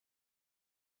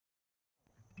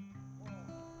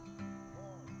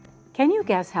Can you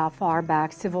guess how far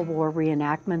back Civil War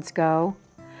reenactments go?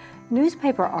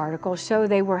 Newspaper articles show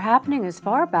they were happening as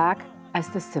far back as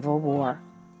the Civil War.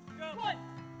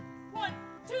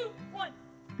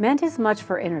 Meant as much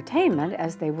for entertainment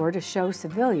as they were to show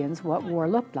civilians what war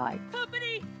looked like.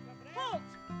 Company, halt!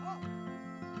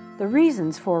 The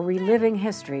reasons for reliving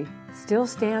history still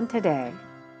stand today.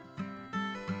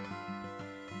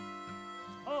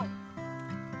 Hold!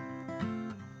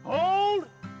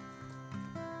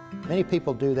 Many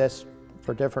people do this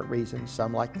for different reasons.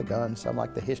 Some like the guns, some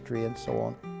like the history, and so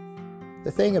on.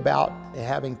 The thing about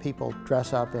having people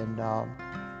dress up and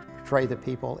portray the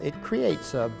people, it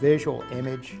creates a visual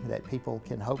image that people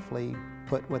can hopefully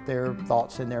put with their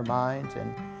thoughts in their minds,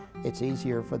 and it's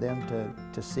easier for them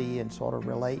to see and sort of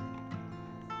relate.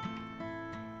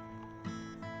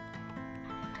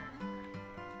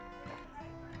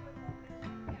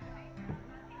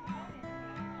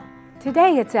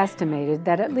 Today it's estimated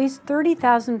that at least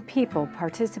 30,000 people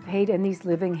participate in these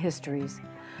living histories.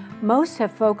 Most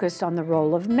have focused on the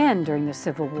role of men during the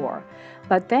Civil War,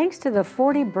 but thanks to the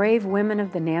 40 brave women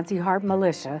of the Nancy Hart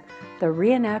Militia, the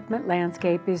reenactment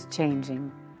landscape is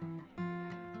changing.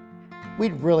 We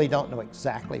really don't know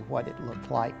exactly what it looked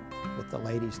like with the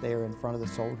ladies there in front of the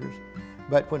soldiers,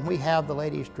 but when we have the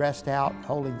ladies dressed out,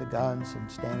 holding the guns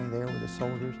and standing there with the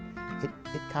soldiers, it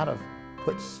kind of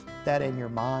puts that in your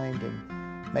mind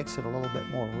and makes it a little bit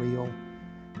more real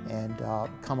and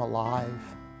come alive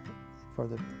for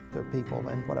the people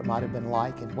and what it might have been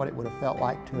like and what it would have felt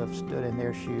like to have stood in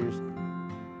their shoes.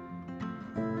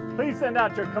 Please send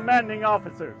out your commanding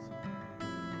officers.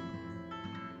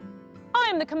 I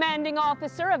am the commanding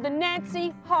officer of the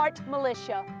Nancy Hart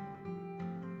Militia.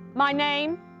 My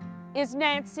name is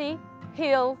Nancy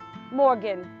Hill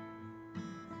Morgan.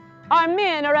 Our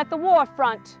men are at the war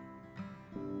front,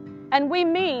 and we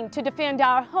mean to defend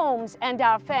our homes and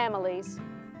our families.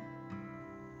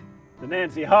 The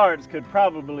Nancy Harts could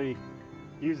probably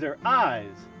use their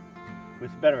eyes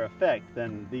with better effect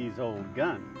than these old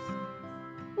guns.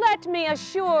 Let me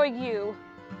assure you,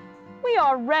 we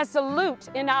are resolute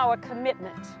in our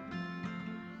commitment,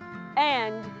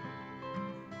 and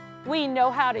we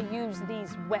know how to use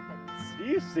these weapons. Do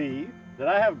you see that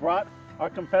I have brought our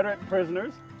Confederate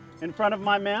prisoners in front of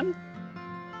my men?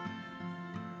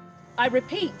 I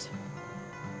repeat,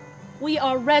 we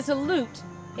are resolute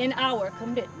in our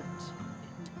commitment.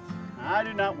 I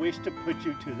do not wish to put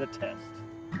you to the test.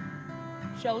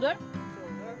 Shoulder,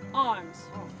 arms.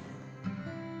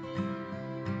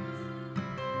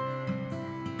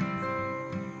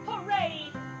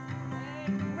 Parade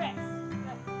and rest.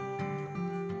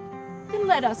 Then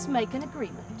let us make an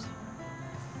agreement.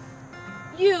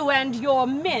 You and your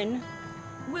men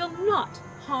will not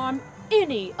harm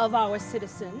any of our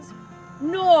citizens,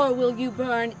 nor will you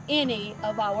burn any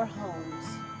of our homes.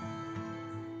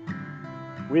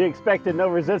 We expected no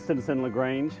resistance in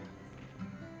LaGrange,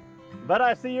 but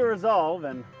I see your resolve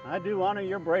and I do honor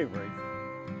your bravery.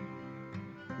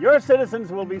 Your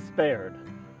citizens will be spared.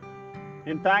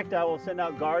 In fact, I will send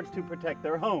out guards to protect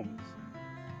their homes.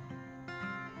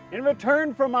 In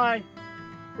return for my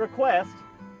request,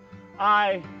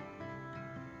 I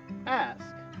ask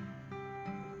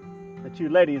that you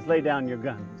ladies lay down your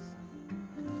guns.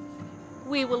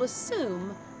 We will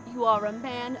assume you are a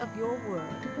man of your word.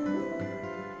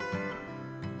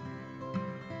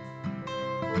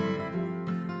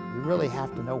 You really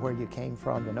have to know where you came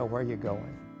from to know where you're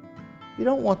going. You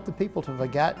don't want the people to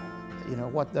forget,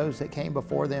 what those that came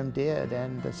before them did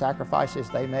and the sacrifices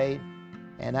they made.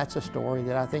 And that's a story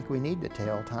that I think we need to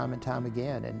tell time and time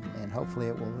again, and hopefully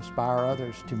it will inspire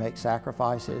others to make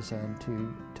sacrifices and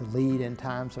to lead in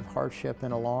times of hardship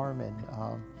and alarm.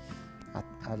 And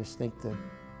I just think that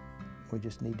we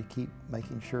just need to keep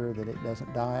making sure that it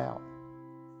doesn't die out.